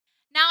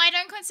I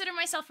don't consider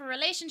myself a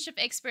relationship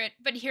expert,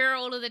 but here are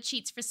all of the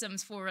cheats for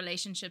Sims 4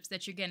 relationships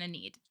that you're gonna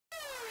need.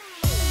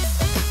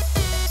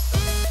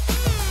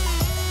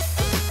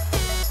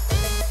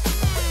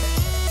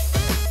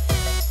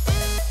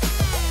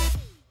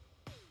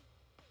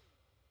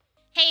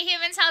 Hey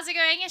humans, how's it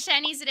going? It's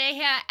Shani today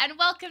here, and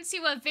welcome to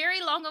a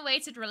very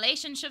long-awaited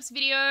relationships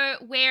video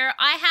where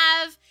I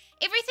have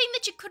everything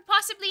that you could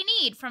possibly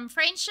need, from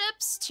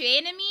friendships to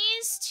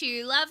enemies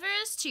to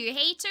lovers to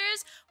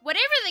haters.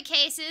 Whatever the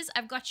case is,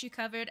 I've got you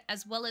covered,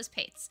 as well as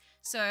pets.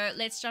 So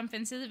let's jump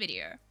into the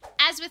video.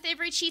 As with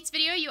every cheats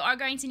video, you are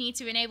going to need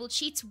to enable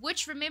cheats,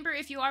 which, remember,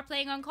 if you are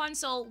playing on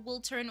console,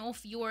 will turn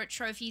off your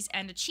trophies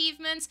and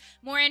achievements.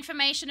 More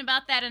information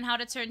about that and how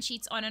to turn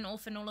cheats on and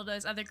off and all of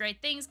those other great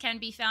things can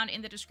be found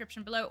in the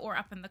description below or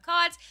up in the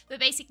cards. But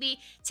basically,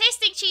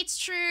 testing cheats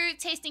true,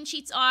 testing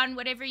cheats on,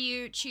 whatever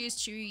you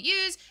choose to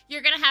use,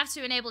 you're going to have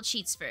to enable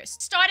cheats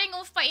first. Starting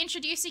off by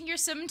introducing your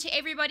sim to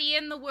everybody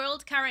in the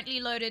world currently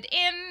loaded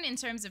in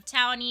terms of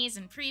townies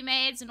and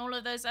pre-mades and all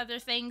of those other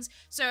things.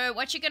 So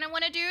what you're going to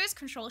want to do is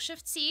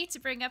Control-Shift-C to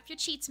bring up your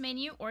cheats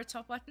menu, or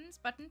top buttons,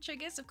 button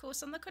triggers, of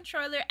course, on the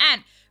controller,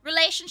 and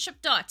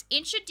relationship dot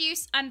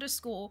introduce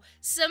underscore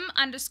sim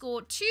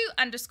underscore to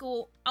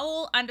underscore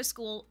all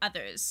underscore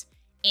others.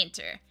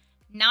 Enter.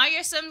 Now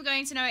your sim's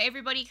going to know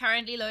everybody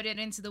currently loaded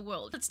into the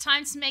world. It's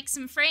time to make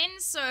some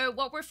friends. So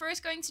what we're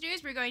first going to do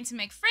is we're going to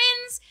make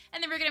friends,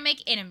 and then we're going to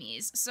make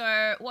enemies.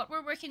 So what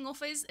we're working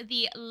off is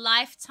the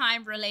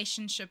lifetime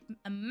relationship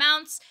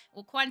amounts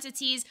or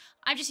quantities.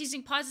 I'm just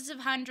using positive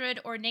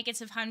 100 or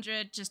negative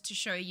 100 just to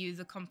show you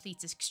the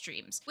complete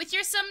extremes. With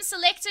your sim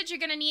selected, you're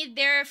going to need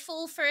their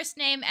full first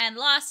name and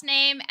last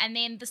name, and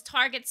then this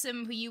target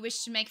sim who you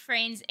wish to make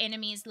friends,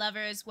 enemies,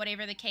 lovers,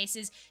 whatever the case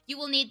is, you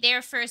will need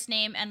their first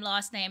name and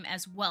last name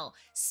as well.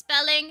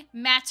 Spelling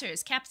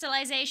matters.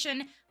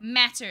 Capitalization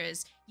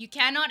matters. You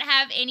cannot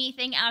have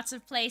anything out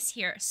of place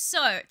here.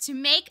 So to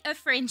make a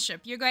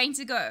friendship, you're going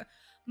to go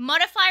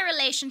modify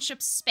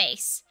relationship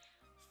space,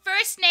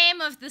 first name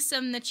of the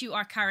sim that you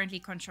are currently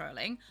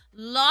controlling,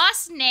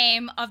 last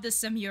name of the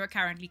sim you are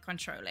currently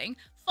controlling,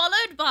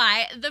 followed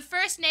by the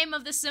first name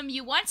of the sim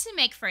you want to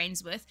make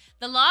friends with,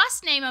 the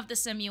last name of the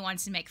sim you want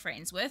to make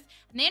friends with,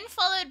 and then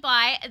followed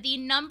by the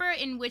number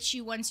in which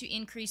you want to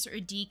increase or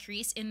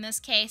decrease. In this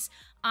case,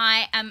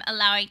 I am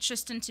allowing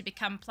Tristan to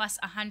become plus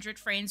 100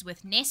 friends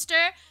with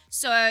Nestor.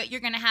 So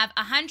you're going to have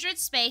 100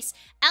 space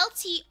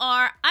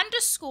LTR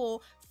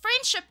underscore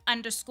friendship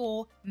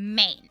underscore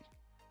main.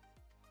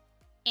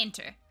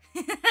 Enter.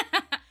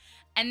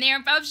 And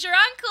there Bob's your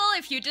uncle.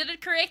 If you did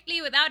it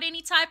correctly without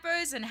any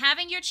typos and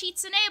having your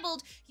cheats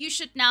enabled, you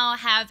should now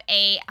have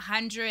a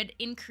 100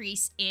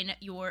 increase in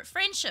your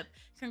friendship.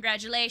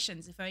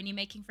 Congratulations, if only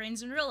making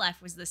friends in real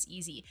life was this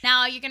easy.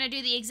 Now you're going to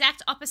do the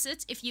exact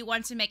opposite if you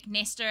want to make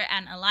Nestor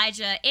and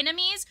Elijah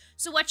enemies.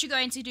 So what you're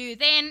going to do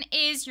then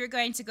is you're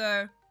going to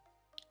go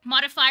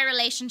modify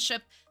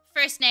relationship,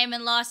 first name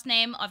and last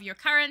name of your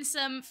current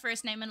sim,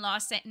 first name and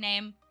last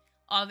name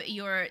of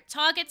your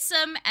target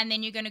sim, and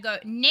then you're going to go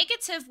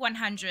negative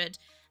 100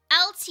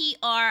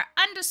 LTR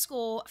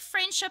underscore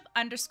friendship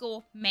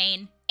underscore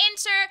main.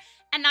 Enter,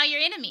 and now you're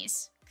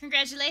enemies.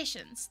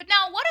 Congratulations. But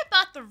now what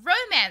about the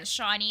romance,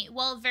 Shani?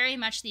 Well, very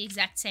much the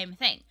exact same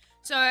thing.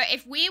 So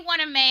if we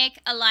want to make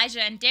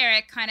Elijah and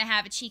Derek kind of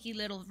have a cheeky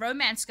little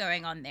romance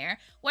going on there,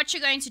 what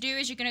you're going to do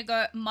is you're going to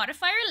go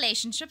modify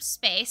relationship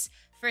space,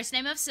 first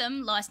name of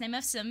sim, last name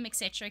of sim,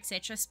 etc.,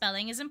 etc.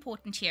 Spelling is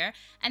important here.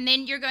 And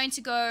then you're going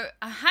to go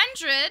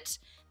 100,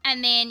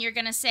 and then you're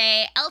going to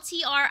say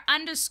LTR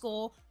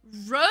underscore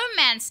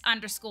romance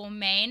underscore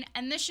main,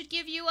 and this should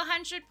give you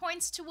 100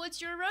 points towards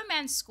your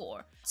romance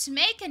score. To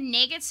make a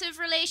negative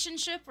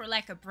relationship, or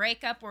like a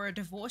breakup or a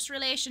divorce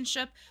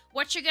relationship,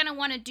 what you're going to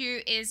want to do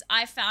is,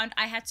 I found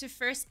I had to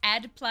first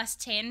add plus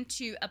 10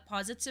 to a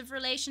positive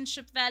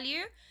relationship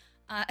value.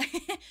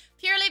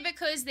 Purely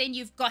because then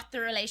you've got the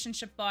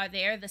relationship bar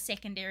there, the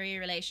secondary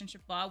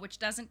relationship bar, which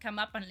doesn't come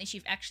up unless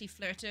you've actually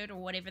flirted or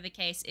whatever the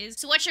case is.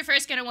 So what you're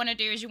first going to want to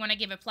do is you want to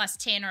give a plus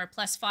 10 or a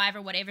plus 5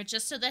 or whatever,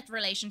 just so that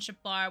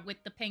relationship bar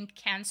with the pink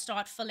can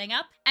start filling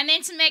up. And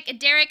then to make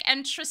Derek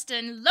and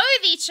Tristan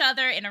loathe each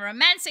other in a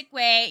romantic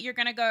way, you're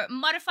going to go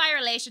modify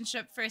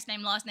relationship, first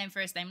name, last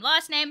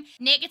name,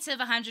 negative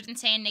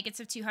 110,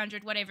 negative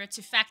 200, whatever,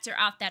 to factor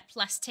out that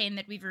plus 10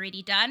 that we've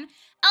already done.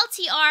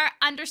 LTR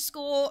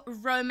underscore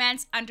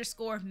romance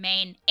underscore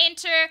main.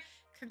 Enter.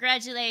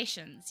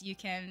 Congratulations. You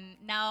can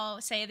now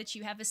say that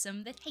you have a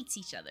sim that hates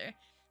each other.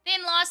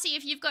 Then lastly,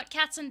 if you've got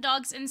cats and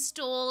dogs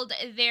installed,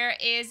 there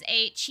is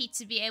a cheat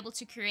to be able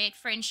to create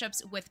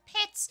friendships with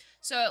pets.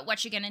 So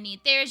what you're going to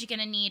need there is you're going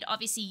to need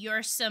obviously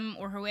your sim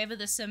or whoever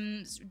the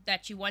sims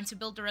that you want to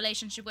build a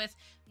relationship with.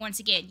 Once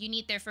again, you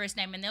need their first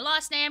name and their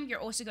last name. You're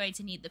also going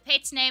to need the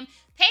pet's name.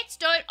 Pets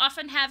don't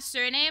often have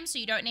surnames, so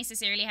you don't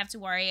necessarily have to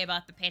worry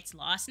about the pet's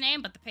last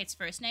name, but the pet's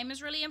first name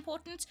is really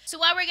important. So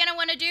what we're going to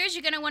want to do is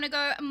you're going to want to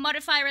go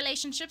modify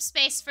relationship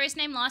space, first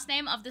name, last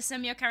name of the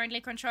sim you're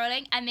currently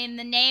controlling, and then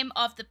the name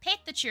of the pet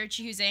that you're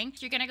choosing,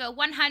 you're going to go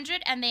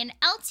 100 and then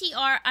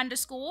LTR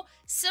underscore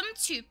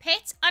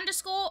sim2pet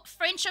underscore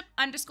friendship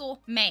underscore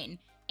main.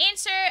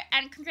 Enter,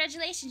 and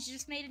congratulations, you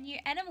just made a new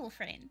animal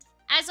friend.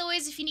 As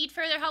always, if you need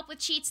further help with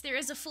cheats, there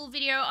is a full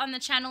video on the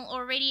channel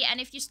already, and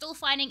if you're still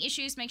finding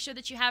issues, make sure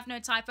that you have no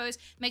typos,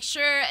 make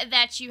sure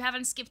that you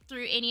haven't skipped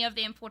through any of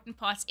the important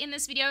parts in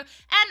this video,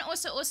 and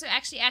also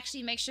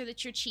actually make sure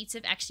that your cheats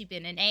have actually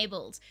been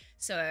enabled.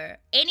 So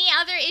any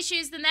other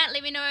issues than that,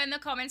 let me know in the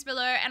comments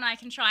below and I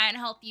can try and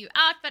help you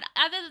out. But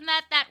other than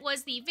that, that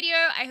was the video.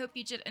 I hope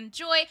you did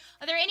enjoy.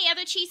 Are there any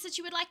other cheats that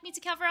you would like me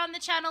to cover on the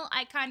channel?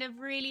 I kind of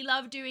really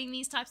love doing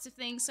these types of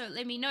things, so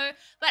let me know.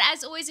 But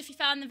as always, if you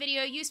found the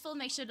video useful,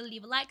 make sure to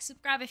leave a like,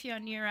 subscribe if you're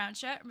new around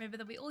here. Remember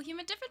that we all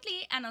human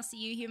differently, and I'll see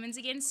you humans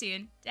again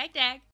soon. Dag dag.